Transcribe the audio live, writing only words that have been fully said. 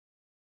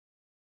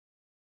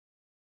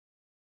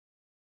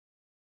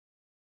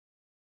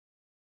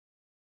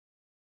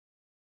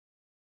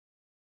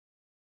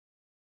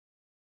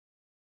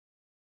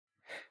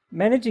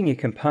Managing your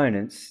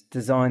components,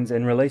 designs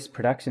and release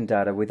production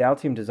data with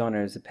Altium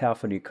Designer is a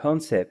powerful new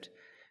concept,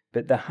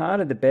 but the heart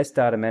of the best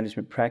data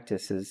management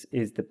practices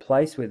is the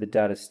place where the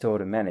data is stored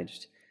and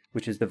managed,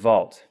 which is the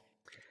vault.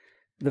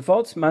 The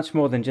vault's much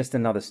more than just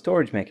another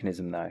storage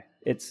mechanism though.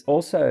 It's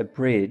also a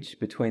bridge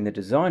between the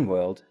design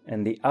world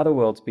and the other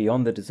worlds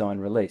beyond the design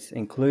release,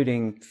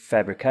 including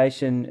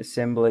fabrication,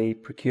 assembly,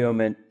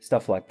 procurement,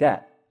 stuff like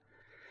that.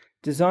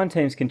 Design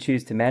teams can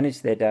choose to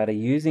manage their data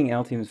using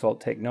Altium's Vault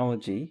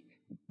technology,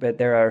 but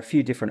there are a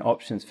few different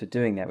options for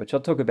doing that, which I'll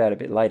talk about a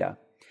bit later.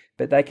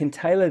 But they can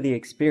tailor the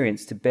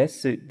experience to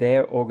best suit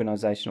their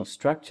organizational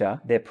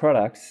structure, their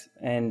products,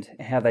 and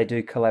how they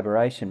do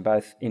collaboration,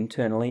 both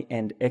internally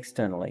and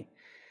externally.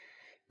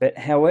 But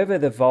however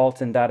the Vault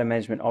and data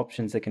management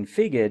options are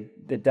configured,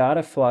 the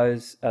data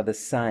flows are the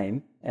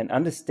same, and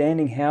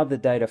understanding how the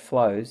data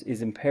flows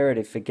is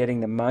imperative for getting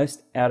the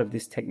most out of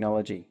this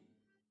technology.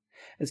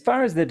 As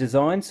far as the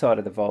design side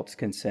of the Vault is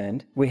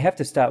concerned, we have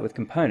to start with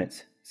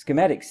components.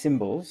 Schematic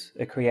symbols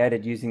are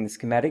created using the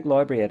schematic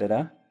library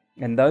editor,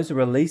 and those are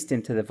released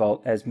into the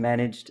Vault as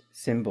managed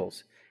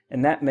symbols.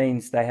 And that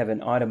means they have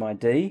an item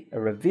ID, a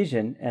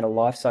revision, and a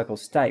lifecycle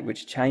state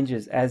which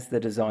changes as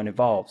the design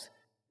evolves.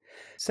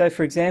 So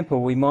for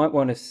example, we might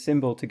want a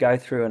symbol to go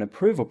through an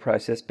approval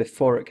process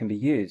before it can be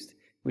used,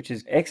 which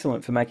is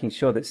excellent for making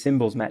sure that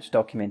symbols match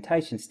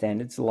documentation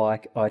standards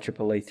like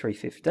IEEE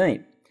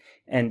 315.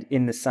 And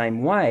in the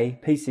same way,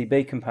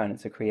 PCB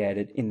components are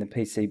created in the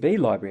PCB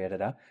library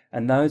editor,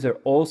 and those are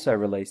also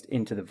released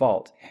into the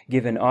Vault,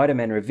 given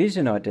item and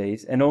revision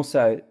IDs, and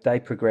also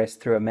they progress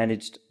through a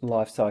managed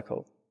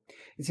lifecycle.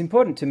 It's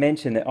important to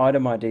mention that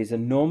item IDs are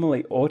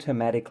normally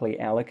automatically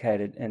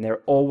allocated and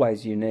they're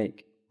always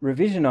unique.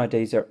 Revision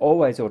IDs are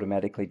always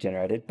automatically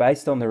generated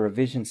based on the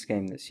revision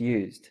scheme that's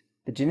used.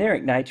 The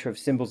generic nature of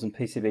symbols and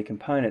PCB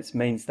components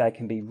means they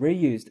can be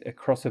reused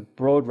across a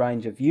broad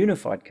range of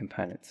unified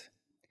components.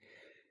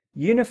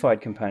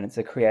 Unified components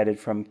are created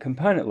from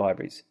component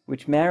libraries,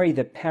 which marry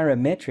the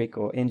parametric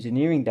or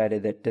engineering data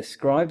that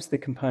describes the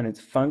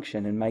component's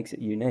function and makes it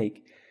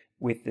unique,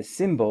 with the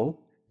symbol,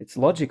 its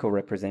logical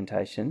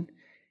representation,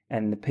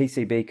 and the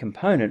PCB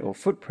component or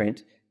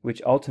footprint,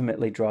 which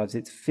ultimately drives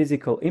its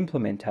physical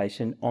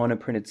implementation on a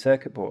printed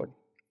circuit board.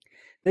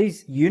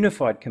 These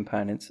unified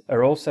components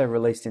are also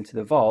released into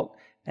the Vault,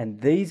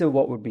 and these are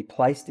what would be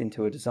placed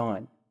into a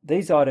design.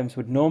 These items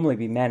would normally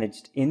be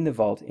managed in the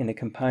Vault in a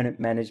component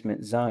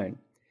management zone.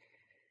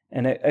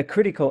 And a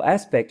critical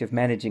aspect of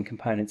managing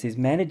components is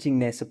managing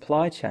their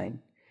supply chain.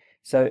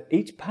 So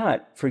each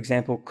part, for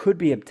example, could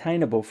be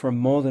obtainable from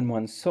more than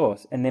one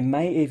source, and there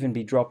may even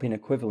be drop-in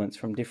equivalents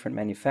from different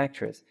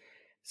manufacturers.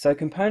 So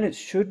components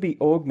should be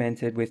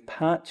augmented with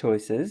part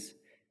choices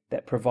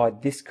that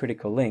provide this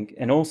critical link,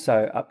 and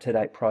also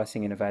up-to-date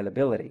pricing and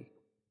availability.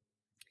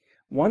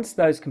 Once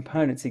those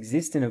components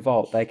exist in a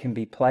Vault, they can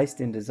be placed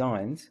in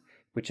designs,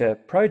 which are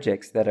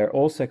projects that are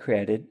also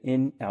created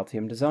in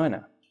Altium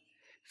Designer.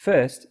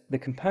 First, the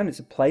components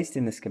are placed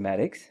in the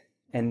schematics,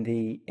 and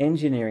the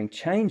engineering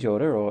change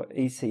order, or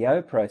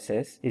ECO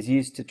process, is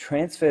used to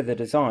transfer the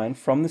design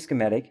from the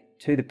schematic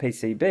to the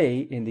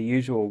PCB in the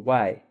usual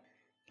way.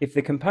 If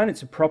the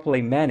components are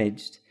properly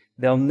managed,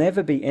 there'll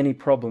never be any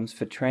problems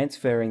for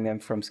transferring them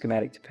from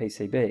schematic to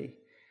PCB.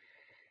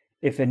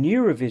 If a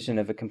new revision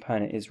of a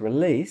component is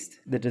released,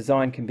 the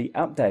design can be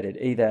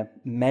updated either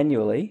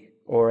manually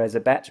or as a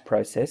batch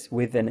process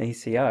with an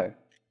ECO.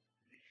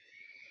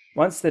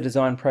 Once the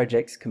design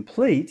project's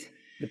complete,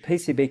 the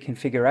PCB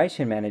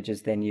configuration manager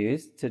is then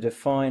used to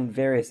define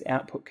various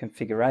output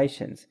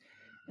configurations,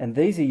 and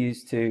these are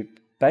used to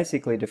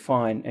basically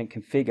define and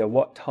configure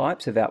what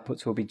types of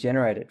outputs will be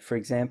generated. For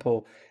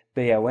example,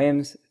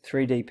 BOMs,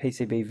 3D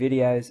PCB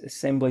videos,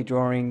 assembly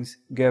drawings,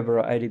 Gerber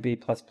or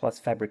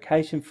ODB++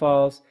 fabrication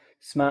files,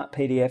 smart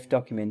PDF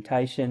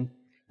documentation.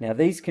 Now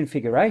these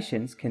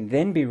configurations can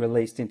then be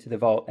released into the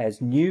Vault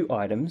as new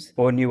items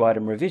or new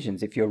item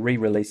revisions if you're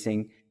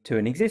re-releasing to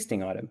an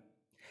existing item.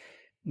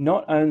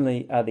 Not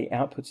only are the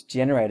outputs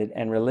generated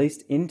and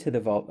released into the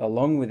Vault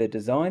along with a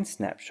design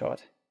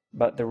snapshot,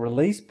 but the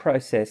release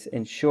process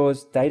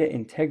ensures data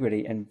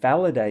integrity and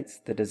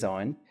validates the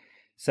design.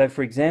 So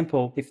for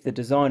example, if the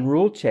design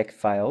rule check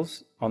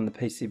fails on the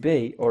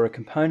PCB or a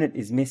component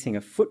is missing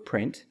a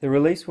footprint, the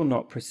release will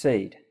not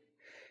proceed.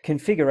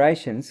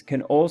 Configurations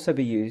can also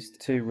be used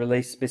to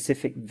release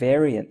specific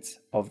variants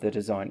of the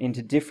design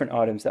into different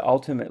items that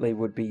ultimately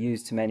would be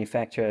used to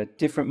manufacture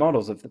different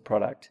models of the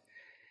product.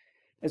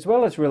 As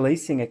well as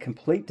releasing a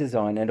complete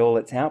design and all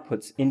its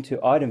outputs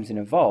into items in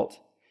a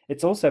Vault,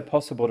 it's also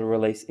possible to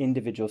release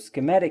individual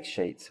schematic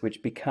sheets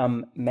which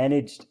become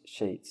managed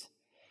sheets,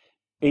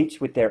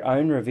 each with their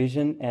own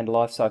revision and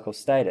lifecycle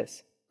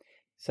status.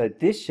 So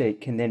this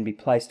sheet can then be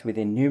placed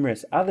within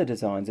numerous other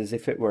designs as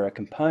if it were a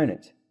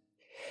component.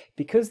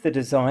 Because the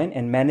design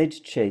and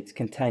managed sheets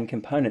contain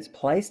components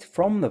placed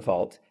from the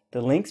Vault,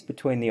 the links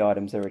between the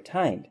items are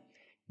retained.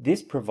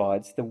 This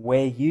provides the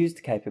where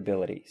used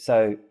capability,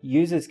 so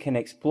users can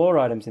explore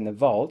items in the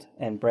Vault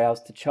and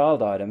browse to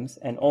child items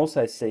and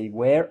also see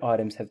where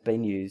items have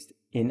been used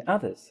in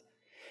others.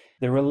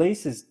 The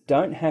releases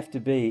don't have to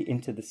be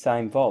into the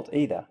same vault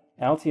either.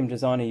 Altium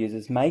Designer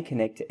users may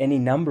connect to any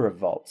number of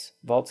vaults.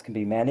 Vaults can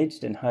be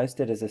managed and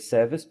hosted as a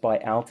service by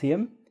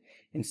Altium,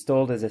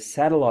 installed as a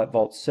satellite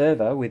vault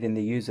server within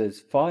the user's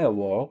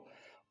firewall,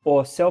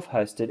 or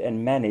self-hosted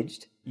and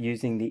managed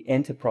using the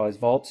Enterprise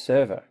Vault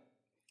server.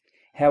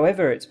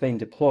 However it's been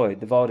deployed,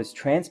 the vault is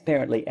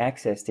transparently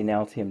accessed in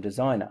Altium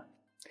Designer.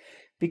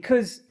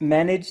 Because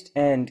managed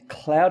and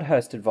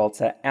cloud-hosted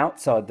vaults are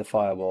outside the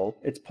firewall,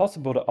 it's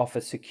possible to offer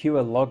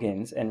secure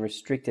logins and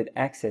restricted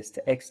access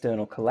to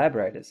external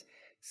collaborators,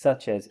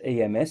 such as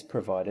EMS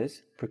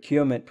providers,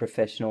 procurement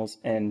professionals,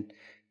 and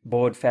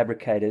board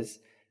fabricators,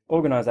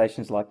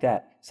 organizations like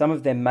that. Some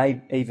of them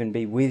may even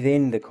be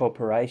within the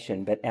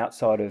corporation, but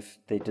outside of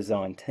the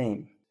design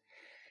team.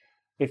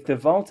 If the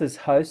vault is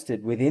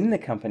hosted within the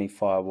company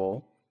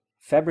firewall,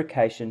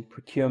 fabrication,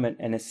 procurement,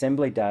 and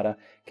assembly data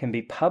can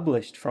be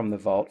published from the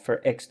vault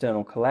for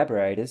external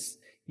collaborators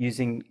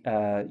using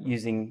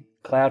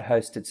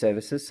cloud-hosted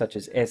services such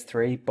as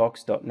S3,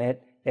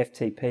 Box.net,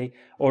 FTP,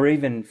 or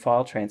even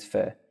file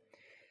transfer.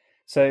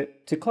 So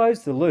to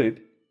close the loop,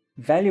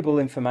 valuable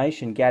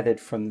information gathered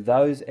from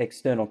those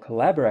external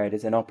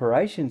collaborators and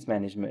operations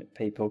management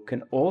people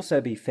can also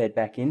be fed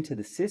back into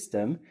the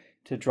system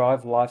to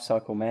drive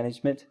lifecycle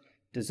management,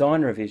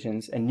 design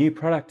revisions, and new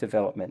product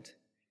development.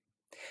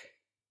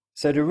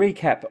 So to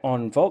recap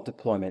on vault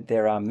deployment,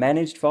 there are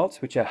managed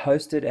vaults which are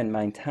hosted and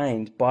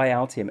maintained by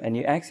Altium, and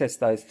you access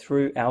those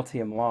through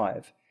Altium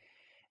Live.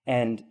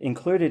 And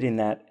included in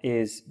that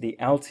is the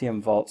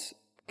Altium vaults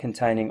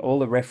containing all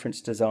the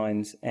reference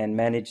designs and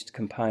managed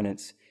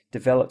components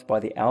developed by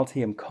the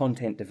Altium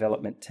content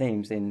development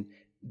teams in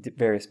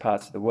various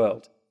parts of the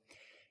world.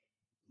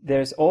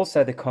 There's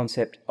also the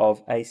concept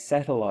of a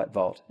satellite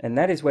vault, and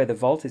that is where the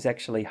vault is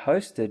actually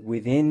hosted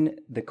within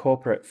the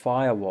corporate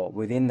firewall,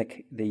 within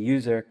the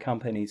user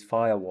company's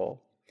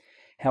firewall.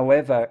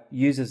 However,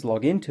 users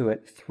log into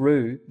it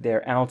through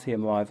their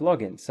Altium Live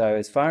login. So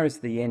as far as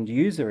the end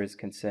user is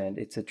concerned,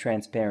 it's a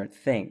transparent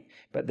thing,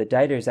 but the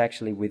data is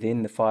actually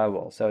within the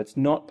firewall. So it's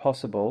not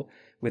possible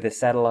with a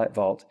satellite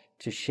vault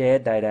to share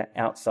data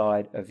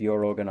outside of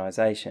your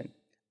organization,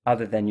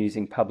 other than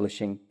using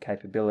publishing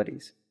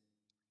capabilities.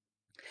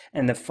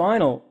 And the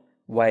final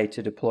way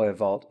to deploy a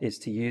vault is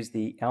to use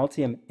the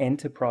Altium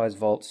Enterprise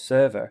Vault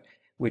server,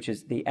 which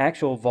is the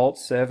actual vault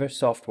server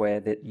software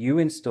that you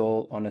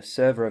install on a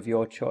server of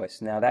your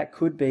choice. Now that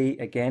could be,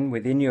 again,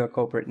 within your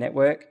corporate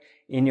network,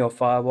 in your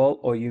firewall,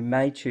 or you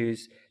may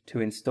choose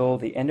to install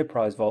the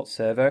Enterprise Vault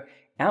server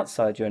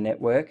outside your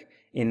network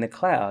in the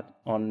cloud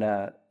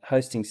on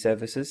hosting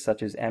services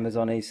such as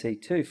Amazon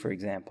EC2, for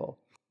example.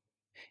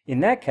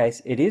 In that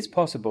case, it is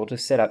possible to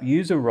set up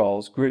user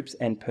roles, groups,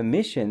 and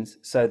permissions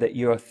so that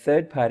your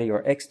third-party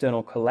or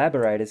external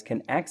collaborators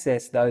can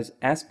access those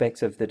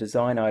aspects of the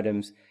design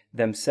items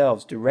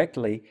themselves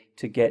directly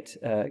to get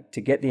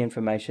the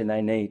information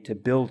they need to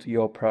build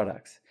your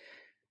products.